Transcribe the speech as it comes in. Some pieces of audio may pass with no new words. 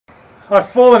I've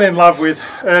fallen in love with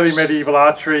early medieval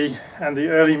archery and the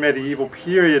early medieval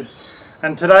period,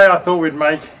 and today I thought we'd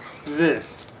make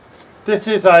this. This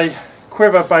is a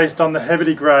quiver based on the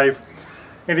Hedeby grave.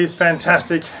 It is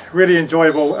fantastic, really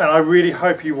enjoyable, and I really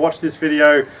hope you watch this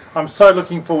video. I'm so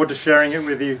looking forward to sharing it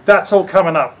with you. That's all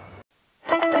coming up.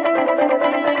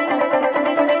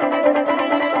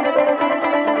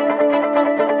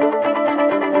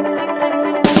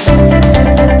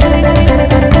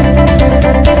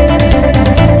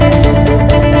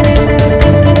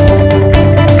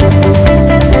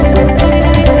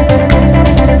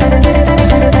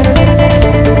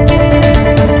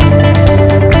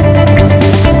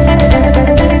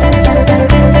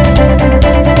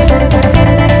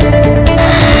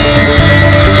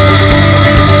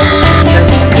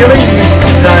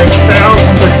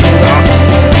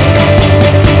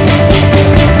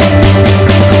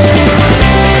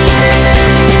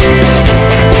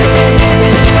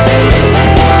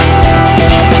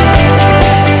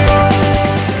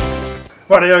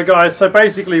 Rightio guys, so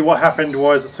basically what happened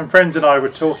was some friends and I were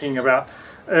talking about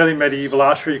early medieval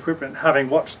archery equipment, having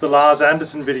watched the Lars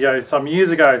Anderson video some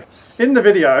years ago. In the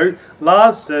video,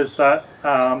 Lars says that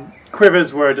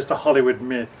quivers were just a Hollywood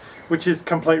myth, which is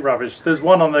complete rubbish. There's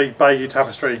one on the Bayeux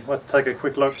Tapestry. Let's take a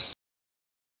quick look.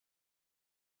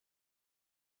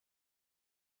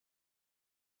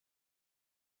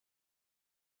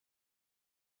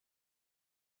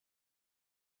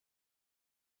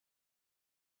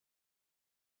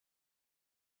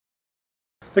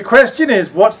 The question is,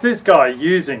 what's this guy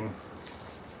using?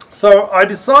 So I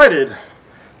decided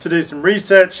to do some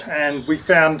research, and we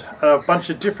found a bunch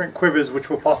of different quivers which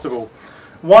were possible.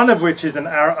 One of which is an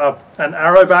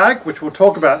arrow bag, which we'll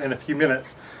talk about in a few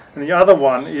minutes, and the other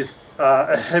one is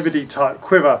a Hedeby type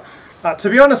quiver. To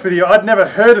be honest with you, I'd never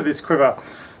heard of this quiver,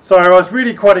 so I was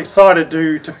really quite excited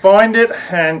to find it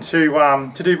and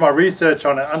to do my research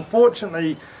on it.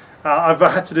 Unfortunately, I've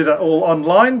had to do that all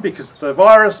online because of the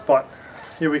virus, but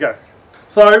here we go.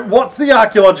 So what's the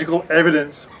archaeological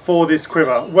evidence for this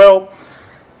quiver? Well,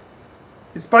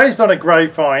 it's based on a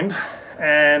grave find,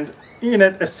 and in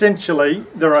it essentially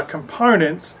there are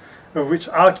components of which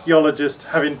archaeologists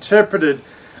have interpreted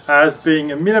as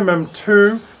being a minimum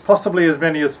 2, possibly as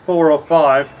many as 4 or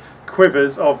 5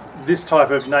 quivers of this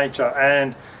type of nature,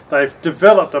 and they've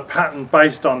developed a pattern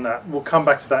based on that. We'll come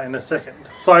back to that in a second.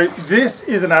 So this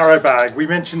is an arrow bag. We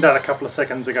mentioned that a couple of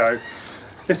seconds ago.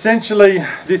 Essentially,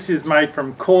 this is made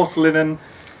from coarse linen.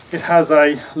 It has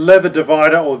a leather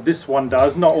divider, or this one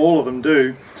does, not all of them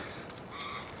do.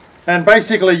 And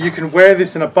basically you can wear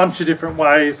this in a bunch of different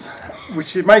ways,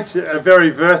 which makes it a very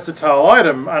versatile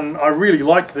item, and I really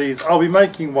like these. I'll be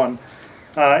making one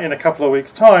in a couple of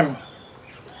weeks' time.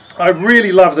 I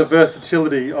really love the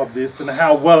versatility of this and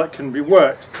how well it can be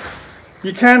worked.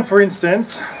 You can, for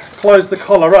instance, close the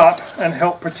collar up and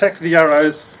help protect the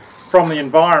arrows from the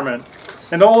environment.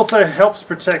 And it also helps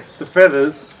protect the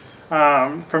feathers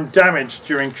from damage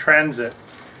during transit.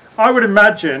 I would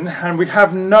imagine, and we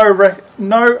have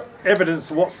no evidence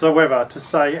whatsoever to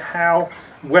say how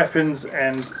weapons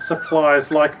and supplies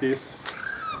like this,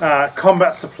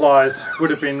 combat supplies, would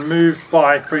have been moved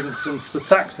by, for instance, the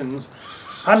Saxons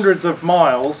hundreds of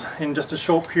miles in just a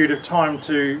short period of time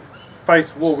to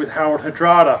face war with Harald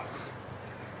Hardrada.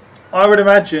 I would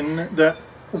imagine that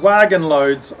wagon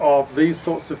loads of these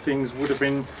sorts of things would have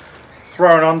been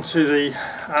thrown onto the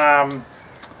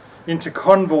into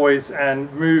convoys and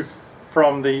moved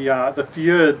from the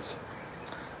fjords,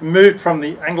 moved from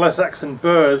the Anglo-Saxon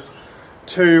burhs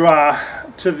to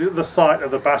the site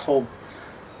of the battle.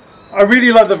 I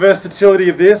really love the versatility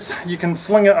of this. You can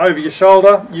sling it over your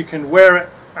shoulder, you can wear it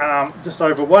just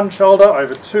over one shoulder,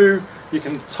 over two, you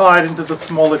can tie it into the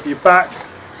small of your back.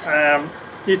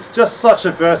 It's just such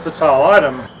a versatile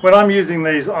item. When I'm using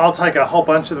these, I'll take a whole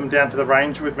bunch of them down to the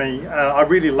range with me. I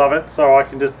really love it, so I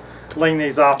can just lean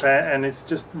these up, and it's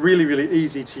just really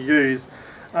easy to use.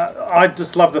 I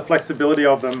just love the flexibility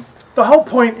of them. The whole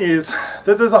point is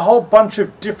that there's a whole bunch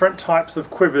of different types of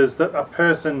quivers that a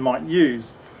person might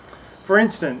use. For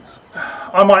instance,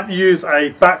 I might use a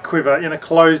back quiver in a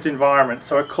closed environment.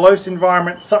 So a close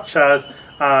environment such as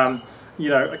you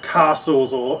know,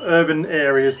 castles or urban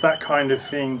areas, that kind of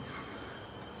thing.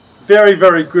 Very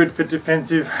good for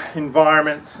defensive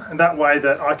environments, and that way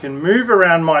that I can move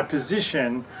around my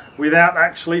position without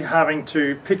actually having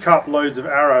to pick up loads of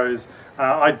arrows.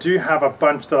 I do have a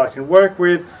bunch that I can work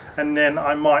with, and then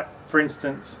I might, for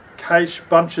instance, cache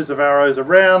bunches of arrows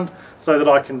around so that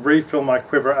I can refill my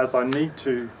quiver as I need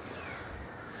to.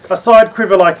 A side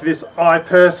quiver like this I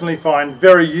personally find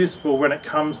very useful when it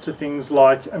comes to things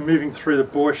like moving through the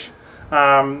bush,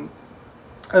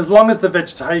 as long as the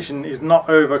vegetation is not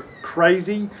over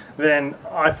crazy, then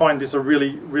I find this a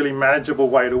really, really manageable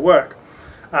way to work.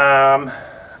 And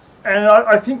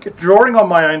I think, drawing on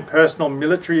my own personal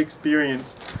military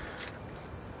experience,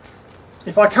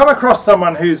 if I come across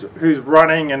someone who's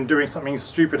running and doing something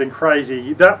stupid and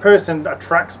crazy, that person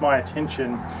attracts my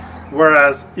attention.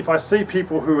 Whereas if I see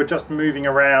people who are just moving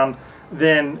around,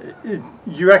 then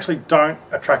you actually don't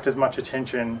attract as much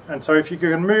attention. And so if you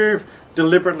can move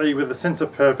deliberately with a sense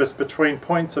of purpose between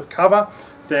points of cover,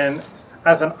 then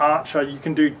as an archer you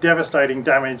can do devastating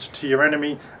damage to your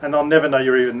enemy and they'll never know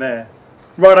you're even there.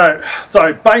 Righto,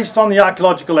 so based on the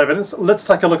archaeological evidence, let's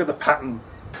take a look at the pattern.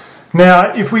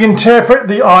 Now, if we interpret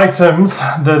the items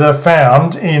that are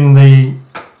found in the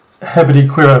Hedeby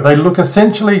Quiver, they look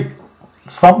essentially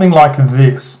something like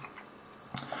this.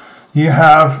 You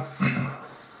have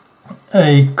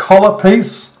a collar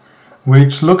piece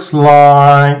which looks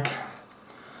like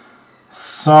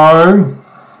so.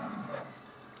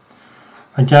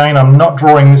 Again, I'm not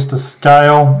drawing this to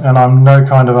scale and I'm no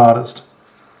kind of artist.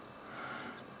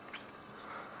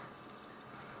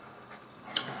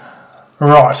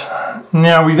 Right,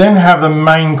 now we then have the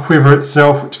main quiver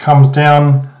itself, which comes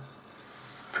down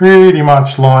pretty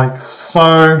much like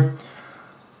so,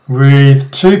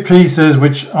 with two pieces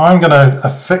which I'm going to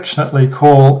affectionately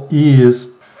call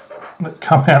ears that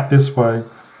come out this way.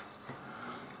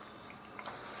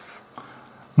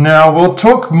 Now we'll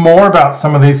talk more about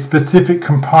some of these specific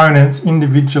components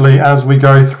individually as we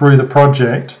go through the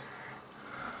project.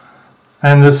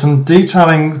 And there's some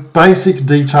detailing, basic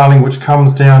detailing, which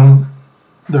comes down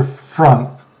the front.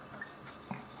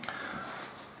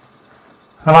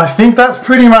 And I think that's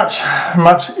pretty much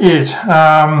it.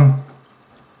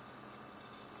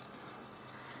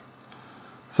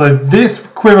 So this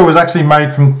quiver was actually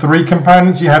made from three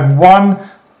components. You had one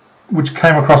which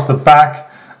came across the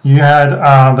back, you had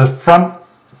the front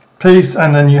piece,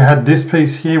 and then you had this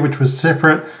piece here which was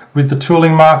separate with the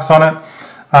tooling marks on it,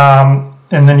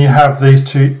 and then you have these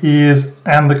two ears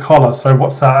and the collar. So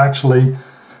what's that, actually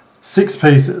 6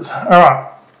 pieces.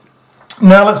 Alright,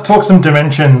 now let's talk some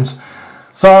dimensions.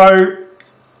 So,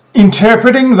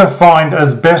 interpreting the find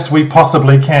as best we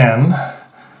possibly can,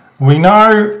 we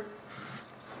know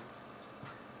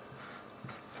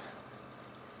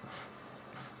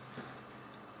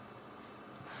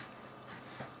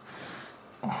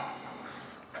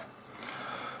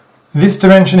this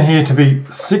dimension here to be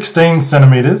 16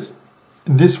 centimeters,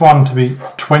 this one to be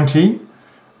 20,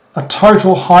 a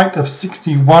total height of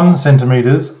 61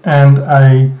 centimeters and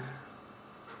a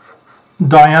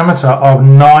diameter of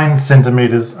 9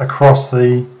 centimeters across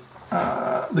the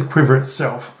quiver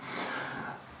itself.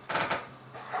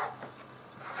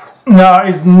 Now,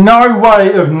 there's no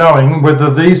way of knowing whether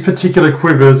these particular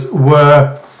quivers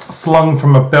were slung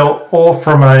from a belt or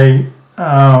from a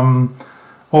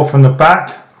or from the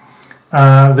back.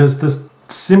 There's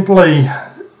simply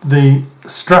the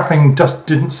strapping just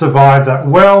didn't survive that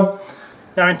well.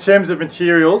 Now, in terms of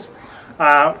materials,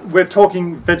 we're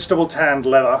talking vegetable tanned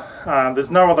leather.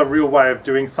 There's no other real way of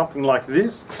doing something like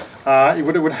this. It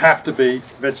would have to be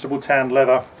vegetable tanned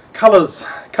leather. Colours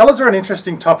are an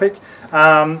interesting topic.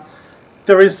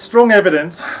 There is strong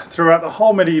evidence throughout the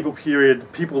whole medieval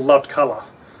period people loved colour,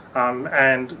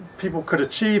 and people could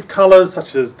achieve colours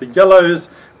such as the yellows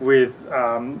with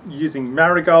using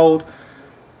marigold,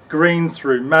 greens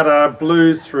through madder,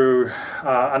 blues through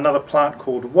another plant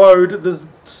called woad. There's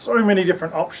so many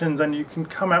different options and you can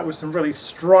come out with some really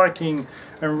striking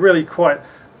and really quite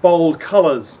bold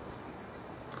colours.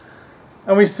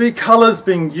 And we see colours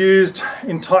being used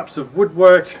in types of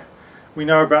woodwork. We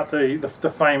know about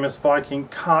the famous Viking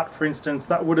cart, for instance.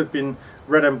 That would have been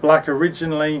red and black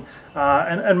originally,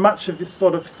 and much of this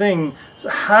sort of thing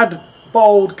had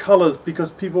bold colours because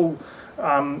people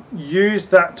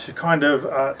used that to kind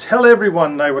of tell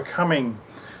everyone they were coming,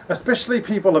 especially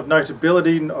people of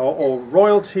notability or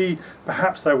royalty.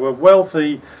 Perhaps they were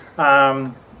wealthy,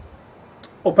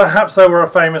 or perhaps they were a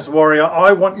famous warrior.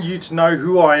 I want you to know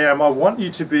who I am. I want you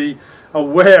to be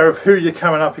aware of who you're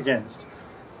coming up against.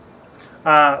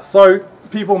 So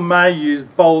people may use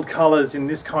bold colours in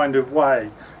this kind of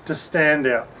way to stand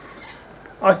out.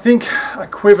 I think a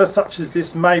quiver such as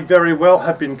this may very well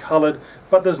have been coloured,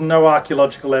 but there's no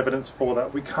archaeological evidence for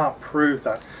that. We can't prove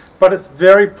that. But it's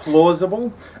very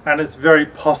plausible and it's very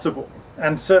possible.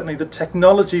 And certainly the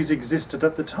technologies existed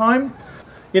at the time.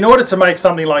 In order to make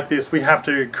something like this, we have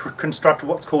to construct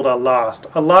what's called a last.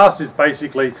 A last is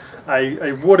basically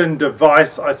a wooden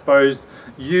device, I suppose,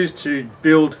 used to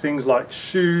build things like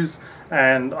shoes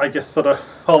and I guess sort of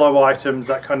hollow items,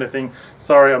 that kind of thing.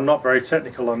 Sorry, I'm not very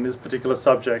technical on this particular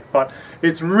subject, but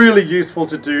it's really useful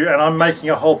to do, and I'm making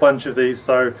a whole bunch of these,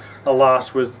 so the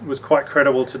last was quite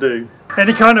credible to do.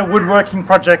 Any kind of woodworking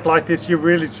project like this, you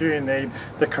really do need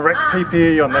the correct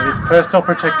PPE on, that is personal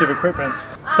protective equipment.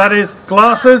 That is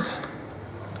glasses,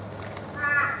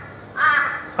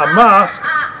 a mask,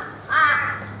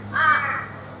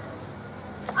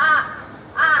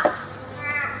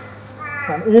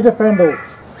 and ear defenders.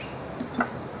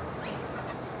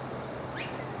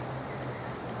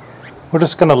 We're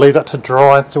just going to leave that to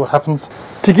dry and see what happens.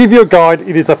 To give you a guide,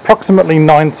 it is approximately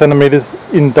 9 centimeters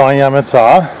in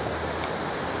diameter.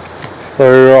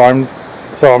 So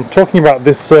I'm talking about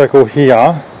this circle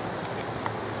here,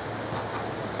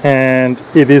 and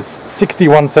it is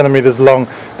 61 centimeters long.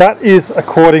 That is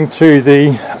according to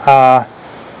the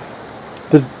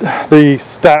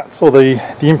stats, or the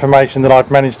information that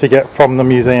I've managed to get from the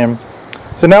museum.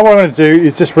 So now what I'm going to do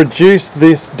is just reduce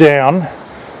this down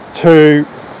to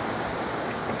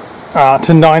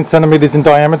 9 centimeters in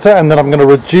diameter, and then I'm going to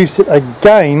reduce it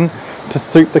again to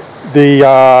suit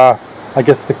I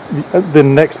guess the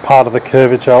next part of the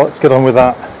curvature. Let's get on with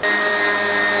that.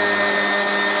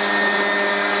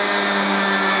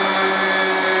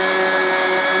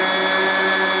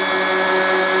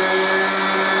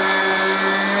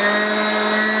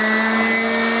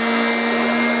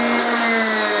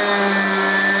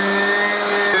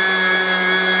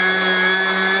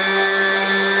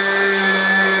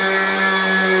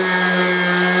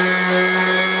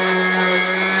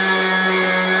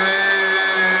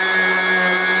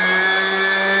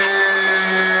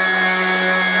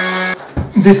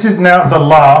 This is now the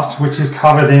last, which is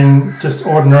covered in just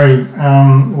ordinary,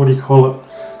 what do you call it,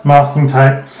 masking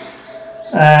tape.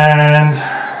 And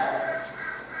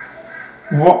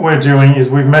what we're doing is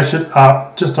we've measured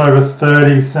up just over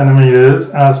 30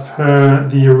 centimeters as per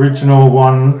the original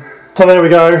one. So there we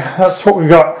go, that's what we've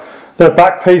got. The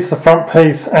back piece, the front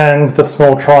piece, and the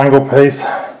small triangle piece.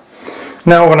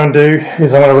 Now what I'm going to do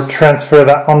is I'm going to transfer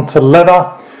that onto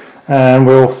leather, and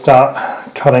we'll start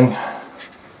cutting.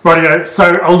 Rightio,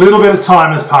 so a little bit of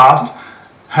time has passed.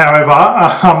 However,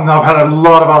 I've had a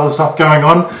lot of other stuff going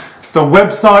on. The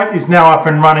website is now up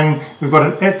and running. We've got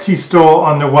an Etsy store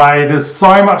on the way. There's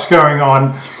so much going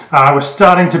on. We're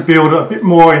starting to build a bit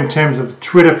more in terms of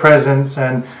Twitter presence,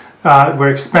 and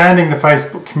we're expanding the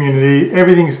Facebook community.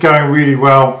 Everything's going really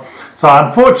well. So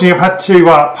unfortunately, I've had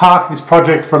to park this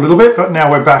project for a little bit, but now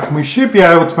we're back, and we should be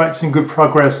able to make some good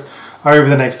progress over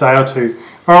the next day or two.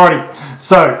 Alrighty,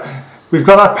 so we've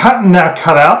got our pattern now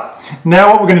cut out.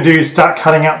 Now what we're going to do is start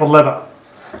cutting out the leather.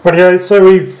 Rightio, so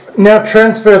we've now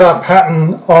transferred our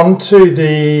pattern onto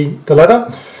the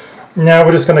leather. Now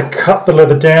we're just going to cut the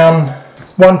leather down.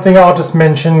 One thing I'll just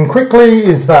mention quickly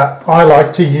is that I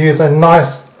like to use a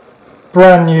nice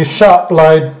brand new sharp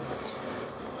blade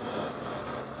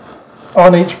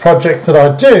on each project that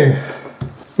I do.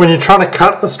 When you're trying to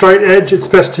cut a straight edge, it's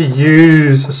best to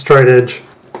use a straight edge.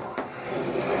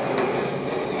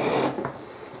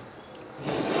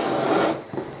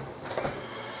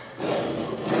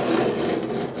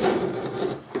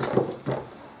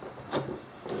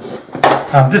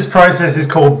 This process is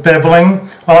called beveling.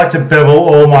 I like to bevel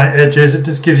all my edges. It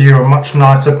just gives you a much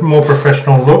nicer, more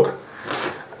professional look.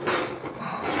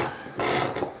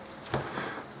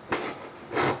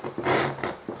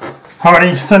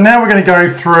 Alrighty, so now we're going to go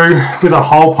through with a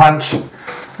hole punch,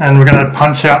 and we're going to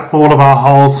punch out all of our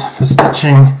holes for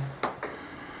stitching.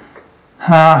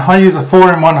 I use a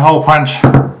 4-in-1 hole punch.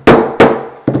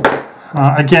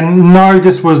 Again, no,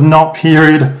 this was not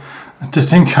period,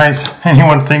 just in case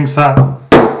anyone thinks that.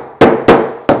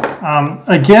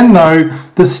 Again though,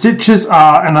 the stitches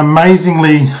are an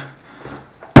amazingly,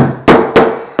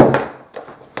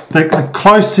 they're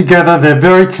close together, they're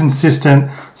very consistent.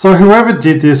 So whoever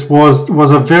did this was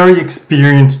a very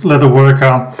experienced leather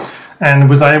worker and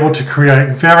was able to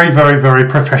create very, very, very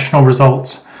professional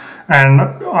results. And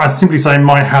I simply say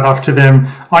my hat off to them.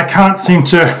 I can't seem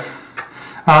to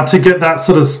get that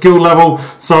sort of skill level,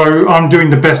 so I'm doing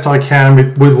the best I can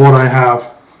with what I have.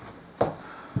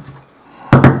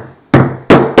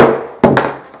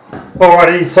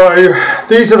 Alrighty, so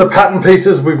these are the pattern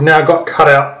pieces we've now got cut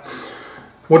out.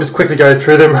 We'll just quickly go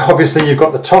through them. Obviously you've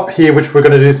got the top here, which we're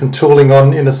going to do some tooling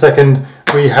on in a second.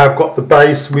 We have got the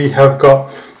base, we have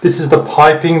got, this is the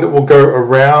piping that will go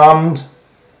around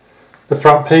the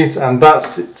front piece, and that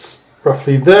sits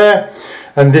roughly there.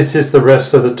 And this is the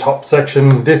rest of the top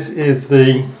section. This is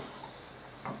the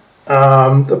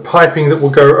piping that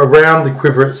will go around the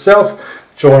quiver itself,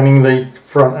 joining the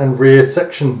front and rear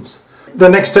sections. the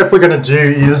next step we're going to do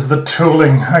is the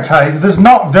tooling. Okay, there's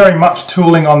not very much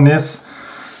tooling on this.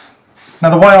 Now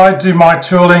the way I do my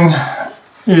tooling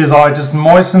is I just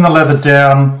moisten the leather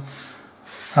down.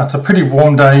 It's a pretty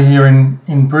warm day here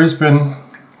in Brisbane,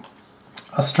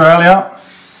 Australia.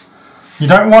 You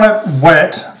don't want it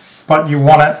wet, but you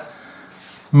want it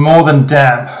more than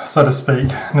damp, so to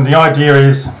speak. And the idea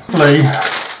is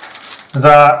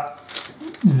that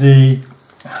the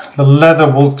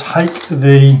leather will take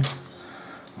the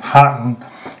pattern.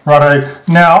 Righto.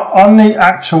 Now on the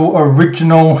actual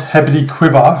original Hedeby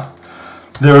quiver,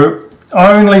 the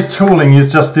only tooling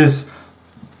is just this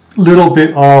little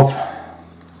bit of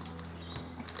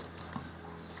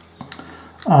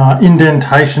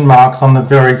indentation marks on the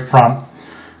very front.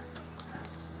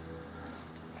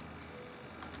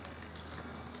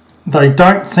 They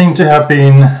don't seem to have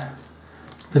been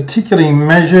particularly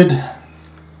measured.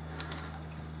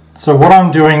 So what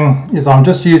I'm doing is I'm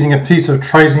just using a piece of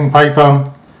tracing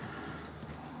paper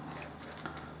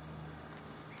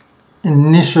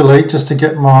initially just to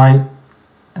get my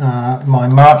my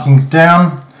markings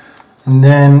down, and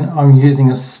then I'm using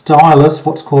a stylus,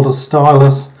 what's called a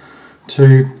stylus,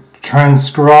 to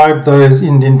transcribe those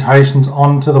indentations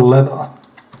onto the leather.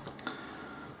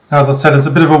 Now, as I said, it's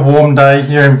a bit of a warm day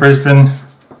here in Brisbane,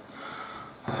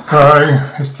 so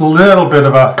it's a little bit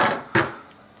of a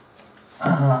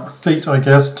feat, I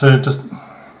guess, to just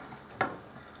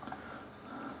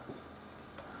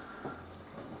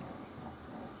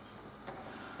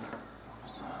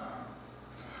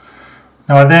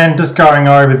now then just going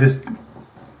over this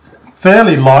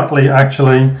fairly lightly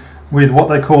actually with what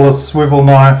they call a swivel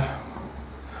knife,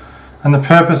 and the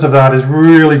purpose of that is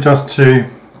really just to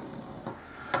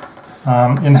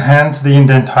enhance the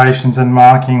indentations and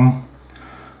marking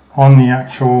on the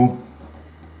actual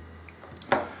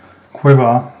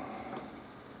quiver.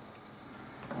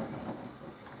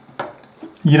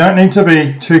 You don't need to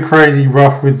be too crazy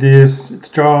rough with this, it's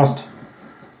just...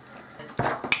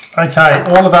 Okay,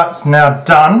 all of that's now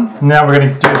done. Now we're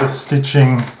going to do the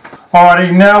stitching.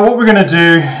 Alrighty, now what we're going to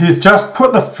do is just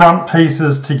put the front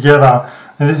pieces together.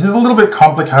 Now this is a little bit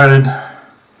complicated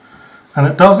and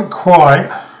it doesn't quite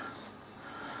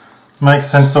make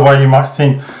sense the way you might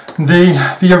think.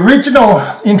 The original,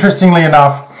 interestingly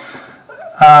enough,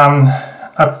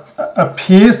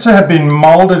 appears to have been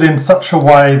moulded in such a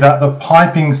way that the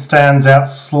piping stands out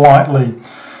slightly.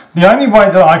 The only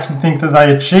way that I can think that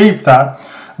they achieved that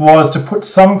was to put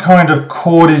some kind of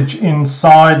cordage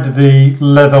inside the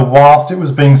leather whilst it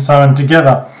was being sewn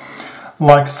together,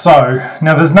 like so.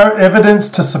 Now there's no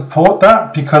evidence to support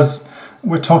that because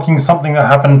we're talking something that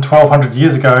happened 1200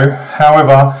 years ago.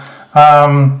 However,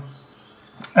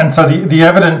 and so the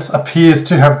evidence appears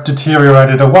to have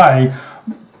deteriorated away,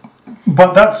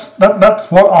 but that's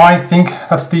what I think,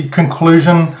 that's the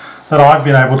conclusion that I've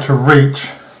been able to reach.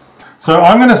 So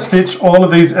I'm going to stitch all of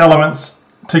these elements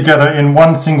together in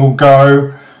one single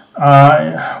go.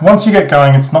 Once you get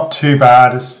going, it's not too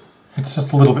bad, it's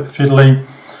just a little bit fiddly.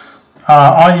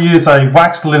 I use a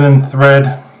waxed linen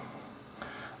thread,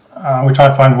 which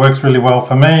I find works really well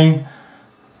for me.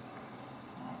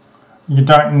 You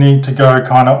don't need to go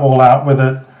kind of all out with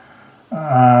it.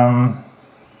 And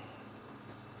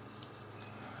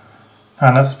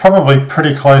it's probably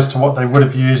pretty close to what they would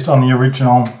have used on the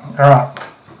original. Alright,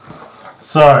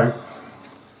 so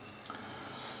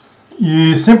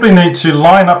you simply need to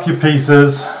line up your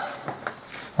pieces.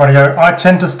 Rightio, I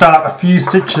tend to start a few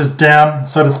stitches down,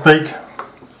 so to speak,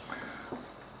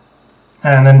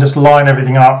 and then just line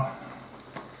everything up.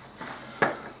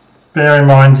 Bear in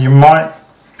mind you might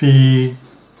be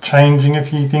changing a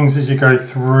few things as you go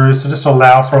through, so just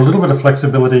allow for a little bit of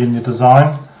flexibility in your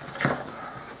design.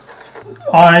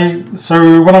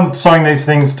 So when I'm sewing these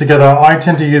things together, I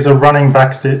tend to use a running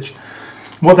back stitch.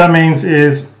 What that means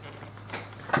is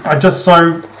I just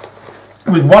sew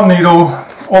with one needle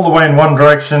all the way in one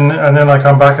direction, and then I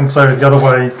come back and sew the other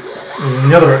way in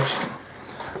the other direction.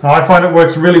 Now I find it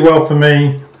works really well for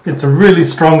me. It's a really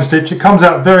strong stitch. It comes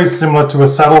out very similar to a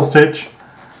saddle stitch.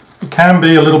 It can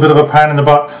be a little bit of a pain in the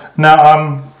butt.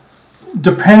 Now,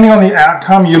 depending on the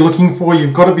outcome you're looking for,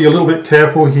 you've got to be a little bit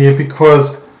careful here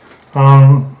because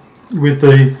with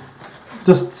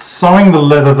just sewing the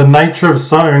leather, the nature of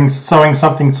sewing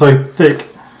something so thick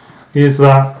is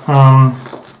that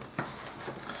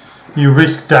you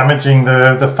risk damaging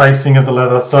the facing of the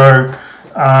leather. So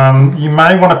you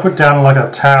may want to put down like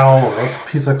a towel or a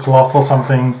piece of cloth or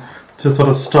something to sort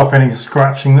of stop any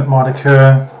scratching that might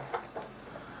occur.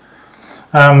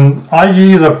 I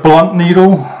use a blunt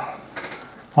needle.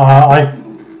 I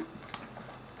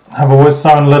have always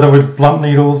sewn leather with blunt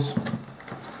needles.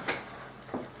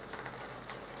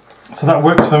 So that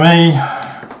works for me.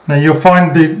 Now you'll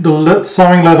find the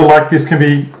sewing leather like this can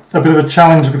be a bit of a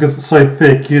challenge because it's so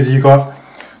thick. Usually you've got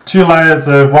 2 layers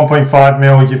of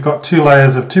 1.5mm, you've got 2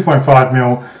 layers of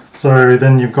 2.5mm, so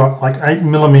then you've got like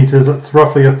 8mm, that's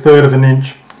roughly 1/3 of an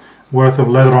inch worth of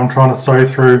leather I'm trying to sew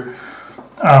through.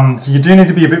 So you do need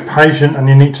to be a bit patient, and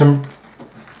you need to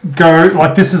go,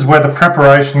 like this is where the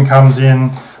preparation comes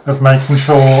in, of making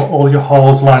sure all your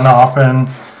holes line up and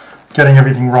getting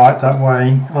everything right that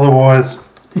way. Otherwise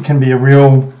it can be a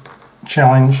real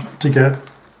challenge to get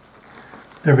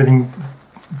everything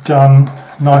done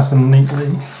nice and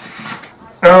neatly.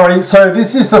 Alrighty, so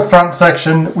this is the front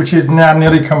section, which is now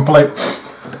nearly complete.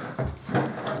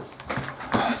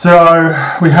 So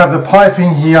we have the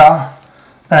piping here,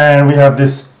 and we have the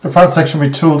front section we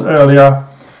tooled earlier,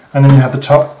 and then you have the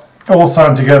top all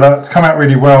sewn together. It's come out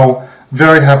really well,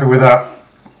 very happy with that.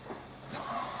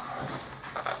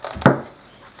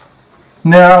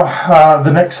 Now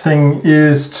the next thing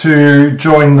is to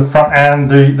join the front and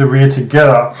the rear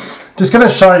together. Just going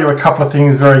to show you a couple of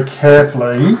things very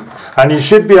carefully, and you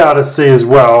should be able to see as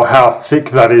well how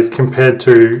thick that is compared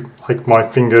to like my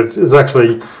finger. There's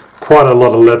actually quite a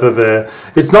lot of leather there.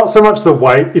 It's not so much the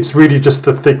weight, it's really just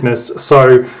the thickness.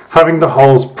 So having the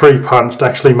holes pre-punched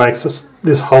actually makes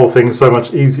this whole thing so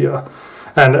much easier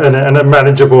and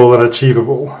manageable and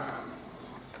achievable.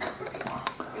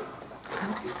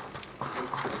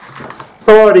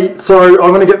 Alrighty, so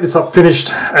I'm going to get this up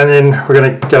finished, and then we're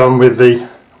going to get on with the,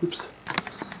 oops.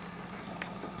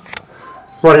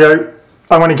 Rightio,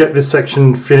 I'm going to get this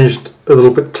section finished, a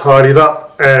little bit tidied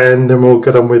up, and then we'll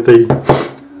get on with the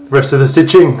rest of the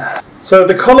stitching. So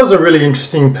the collar's a really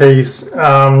interesting piece.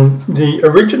 The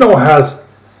original has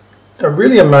a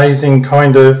really amazing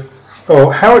kind of,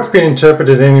 or how it's been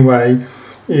interpreted anyway,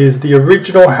 is the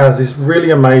original has this really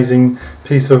amazing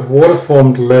piece of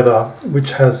water-formed leather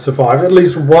which has survived. At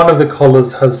least one of the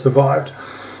collars has survived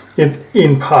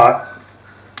in part.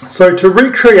 So to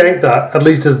recreate that, at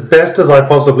least as best as I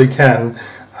possibly can,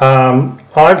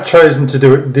 I've chosen to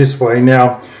do it this way.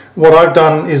 Now, what I've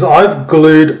done is I've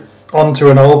glued onto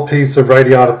an old piece of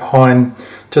radiata pine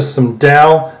just some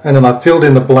dowel, and then I filled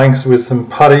in the blanks with some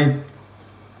putty.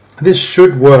 This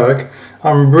should work.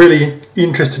 I'm really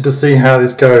interested to see how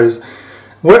this goes.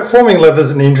 Wet forming leather is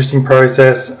an interesting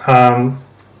process.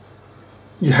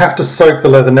 You have to soak the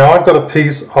leather. Now I've got a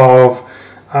piece of,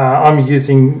 I'm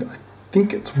using, I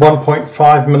think it's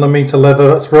 1.5mm leather,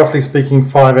 that's roughly speaking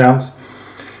 5 ounce.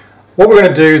 What we're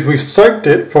going to do is we've soaked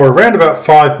it for around about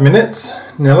 5 minutes.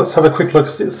 Now let's have a quick look,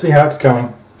 see how it's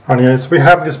going. Right, so we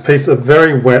have this piece of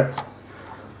very wet,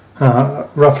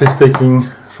 roughly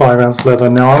speaking 5 ounce leather.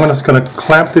 Now I'm just going to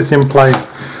clamp this in place.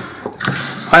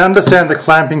 I understand the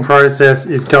clamping process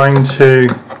is going to,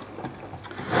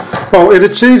 well, it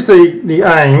achieves the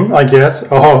aim, I guess,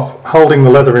 of holding the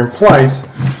leather in place,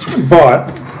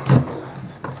 but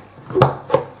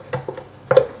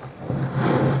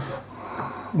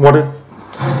what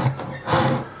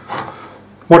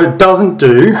it doesn't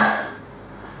do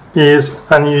is,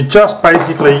 and you're just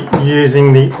basically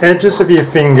using the edges of your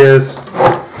fingers,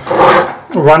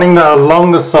 running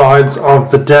along the sides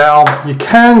of the dowel. You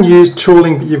can use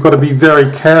tooling, but you've got to be very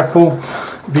careful,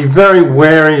 be very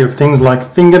wary of things like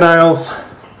fingernails,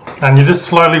 and you just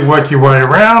slowly work your way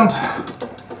around.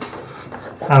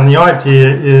 And the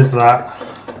idea is that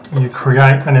you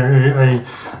create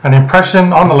an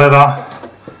impression on the leather,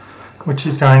 which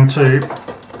is going to,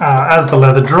 as the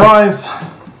leather dries,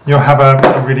 you'll have a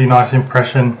really nice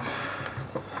impression.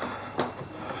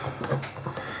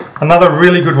 Another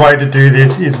really good way to do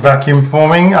this is vacuum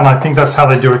forming, and I think that's how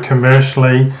they do it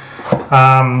commercially.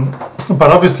 But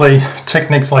obviously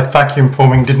techniques like vacuum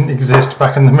forming didn't exist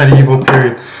back in the medieval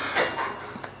period.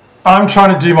 I'm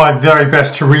trying to do my very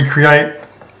best to recreate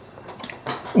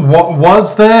what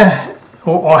was there,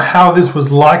 or how this was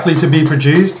likely to be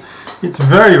produced. It's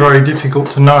very, very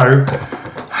difficult to know.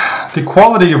 The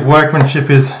quality of workmanship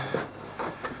is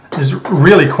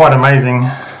really quite amazing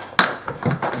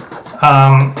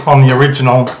on the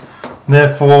original.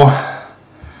 Therefore,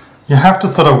 you have to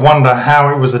sort of wonder how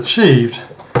it was achieved.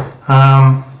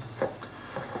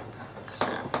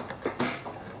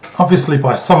 Obviously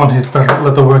by someone who's better at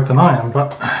leather work than I am,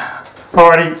 but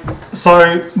alrighty,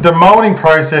 so the moulding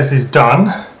process is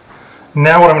done.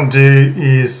 Now what I'm going to do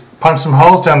is punch some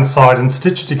holes down the side and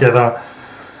stitch it together,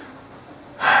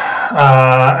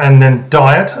 and then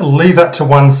dye it. Leave that to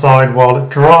one side while it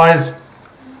dries,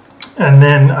 and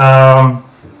then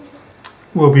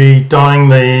we'll be dyeing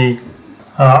the,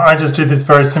 I just do this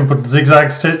very simple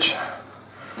zigzag stitch.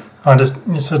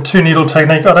 It's a 2 needle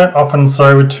technique. I don't often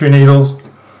sew with 2 needles.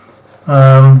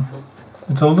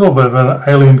 it's a little bit of an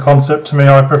alien concept to me.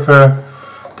 I prefer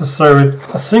to sew with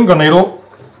a single needle.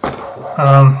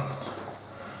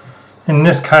 In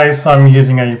this case I'm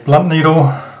using a blunt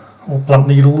needle, or blunt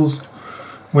needles,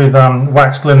 with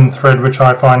waxed linen thread, which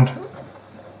I find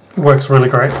works really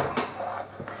great.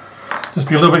 Just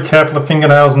be a little bit careful of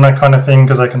fingernails and that kind of thing,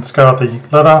 because they can scar the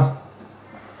leather.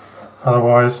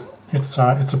 Otherwise it's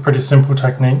a pretty simple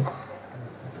technique.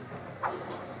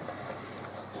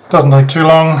 Doesn't take too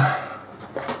long,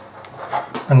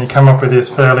 and you come up with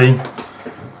this fairly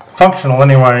functional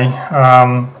anyway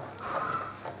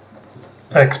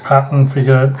X pattern for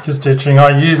your stitching.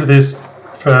 I use this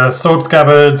for sword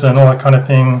scabbards and all that kind of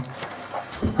thing.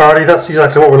 Alrighty, that's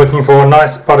exactly what we're looking for.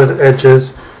 Nice butted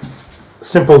edges,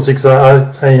 simple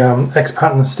zigzag, X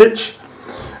pattern stitch.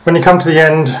 When you come to the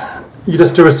end, you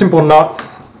just do a simple knot,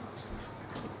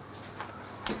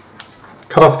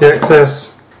 cut off the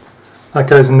excess. That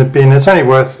goes in the bin. It's only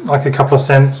worth like a couple of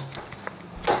cents.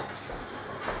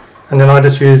 And then I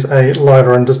just use a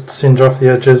lighter and just singe off the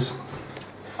edges.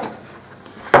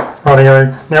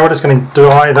 Rightio, now we're just going to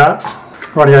dye that.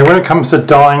 Rightio, when it comes to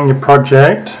dyeing your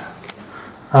project,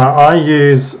 I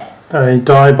use a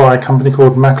dye by a company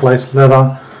called Maclace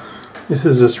Leather. This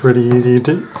is just really easy,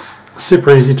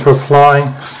 super easy to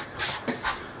apply.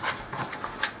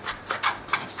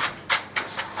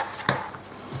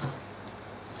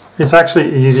 It's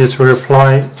actually easier to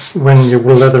apply when your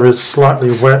leather is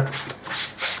slightly wet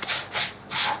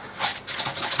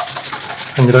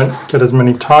and you don't get as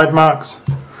many tide marks.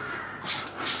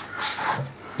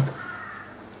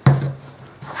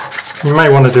 You may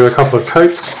want to do a couple of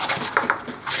coats.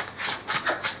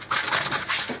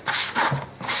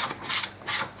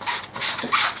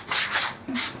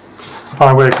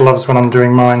 I wear gloves when I'm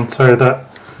doing mine so that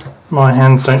my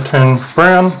hands don't turn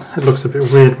brown. It looks a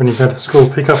bit weird when you go to school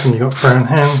pickup and you've got brown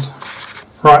hands.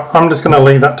 Right, I'm just going to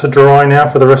leave that to dry now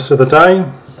for the rest of the day.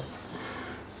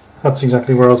 That's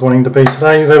exactly where I was wanting to be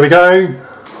today. There we go.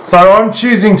 So I'm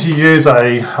choosing to use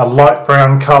a light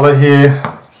brown colour here.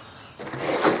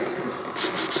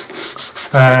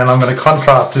 And I'm going to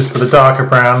contrast this with a darker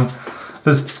brown.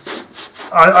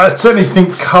 I certainly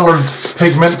think coloured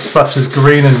pigments such as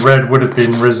green and red would have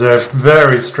been reserved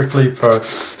very strictly for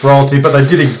royalty, but they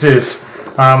did exist.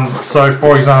 So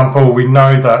for example, we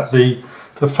know that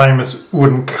the famous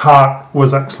wooden cart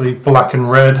was actually black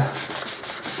and red,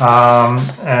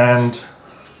 and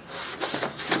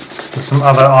there's some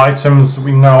other items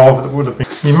we know of that would have been.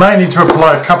 You may need to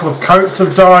apply a couple of coats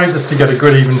of dye just to get a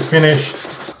good even finish.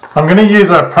 I'm going to use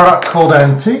a product called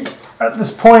Antique at this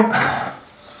point,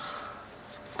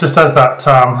 just as that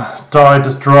dye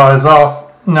just dries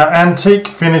off. Now Antique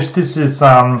finish, this is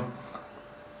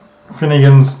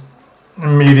Finnegan's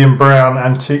medium brown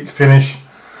Antique finish.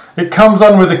 It comes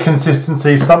on with a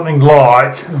consistency something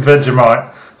like Vegemite,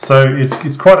 so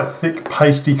it's quite a thick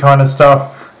pasty kind of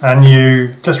stuff, and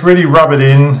you just really rub it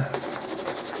in.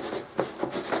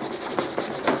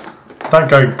 Don't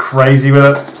go crazy with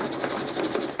it.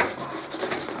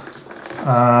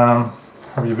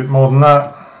 Probably a bit more than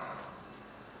that.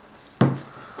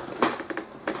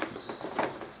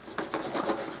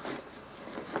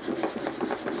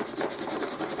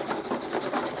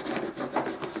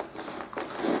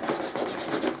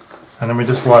 And then we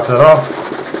just wipe that off.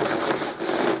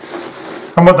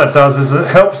 And what that does is it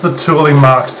helps the tooling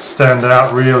marks to stand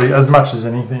out really as much as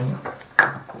anything.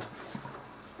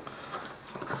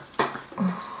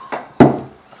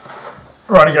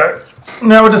 Righty-go.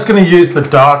 Now we're just going to use the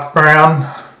dark brown.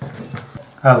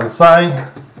 As I say,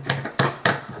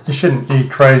 you shouldn't need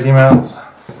crazy amounts.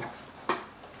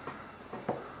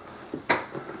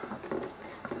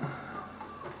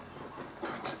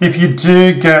 If you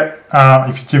do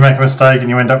make a mistake and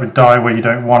you end up with dye where you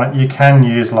don't want it, you can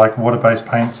use like water-based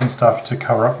paints and stuff to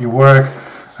cover up your work.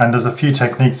 And there's a few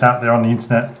techniques out there on the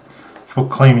internet for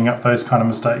cleaning up those kind of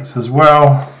mistakes as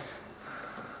well.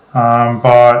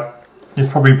 But it's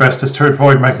probably best just to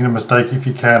avoid making a mistake if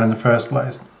you can in the first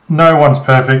place. No one's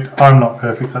perfect. I'm not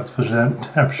perfect, that's for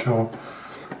damn sure.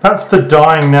 That's the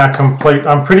dyeing now complete.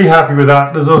 I'm pretty happy with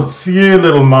that. There's a few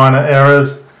little minor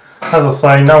errors. As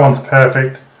I say, no one's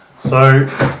perfect, so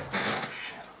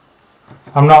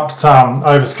I'm not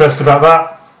overstressed about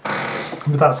that.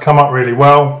 But that's come up really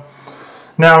well.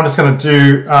 Now I'm just going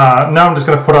to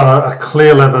put on a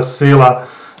clear leather sealer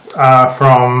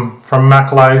from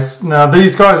Maclace. Now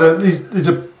these guys are these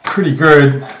are pretty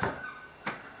good.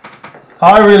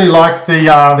 I really like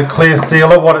the clear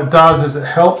sealer. What it does is it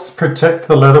helps protect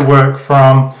the leatherwork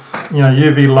from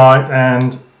UV light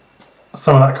and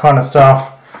some of that kind of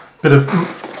stuff. Bit of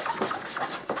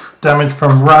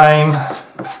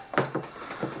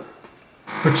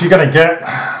which you're going to get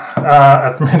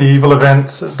at medieval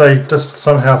events. They just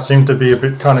somehow seem to be a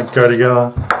bit kind of go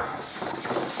together.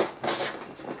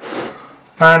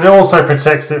 And it also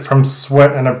protects it from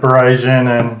sweat and abrasion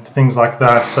and things like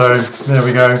that. So there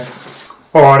we go.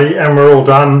 Alrighty, and we're all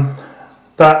done.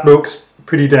 That looks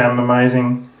pretty damn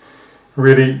amazing.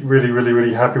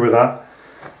 Really happy with that.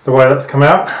 The way that's come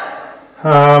out.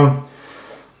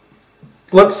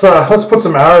 Let's put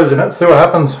some arrows in it, see what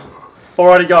happens.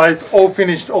 Alrighty guys, all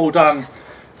finished, all done.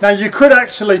 Now you could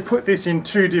actually put this in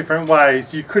two different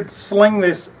ways. You could sling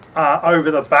this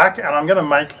over the back, and I'm going to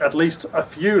make at least a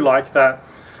few like that.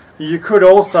 You could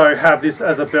also have this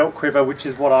as a belt quiver, which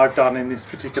is what I've done in this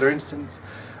particular instance.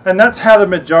 And that's how the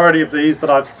majority of these that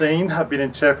I've seen have been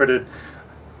interpreted.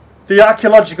 The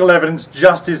archaeological evidence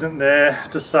just isn't there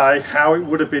to say how it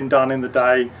would have been done in the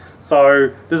day.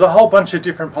 So there's a whole bunch of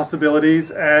different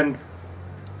possibilities, and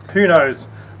who knows,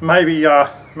 maybe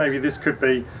this could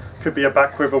be a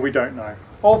back quiver, we don't know.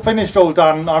 All finished, all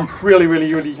done. I'm really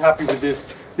happy with this.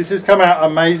 This has come out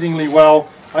amazingly well.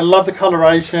 I love the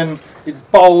coloration. It's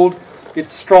bold,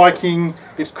 it's striking,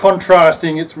 it's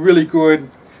contrasting, it's really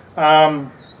good.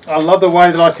 I love the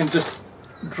way that I can just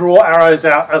draw arrows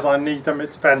out as I need them.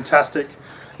 It's fantastic.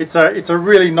 It's a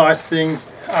really nice thing,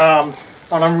 and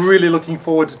I'm really looking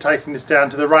forward to taking this down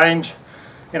to the range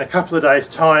in a couple of days'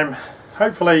 time.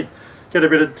 Hopefully get a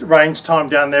bit of range time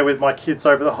down there with my kids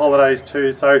over the holidays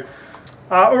too. So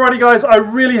alrighty guys, I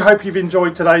really hope you've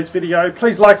enjoyed today's video.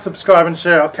 Please like, subscribe and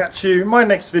share. I'll catch you in my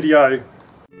next video.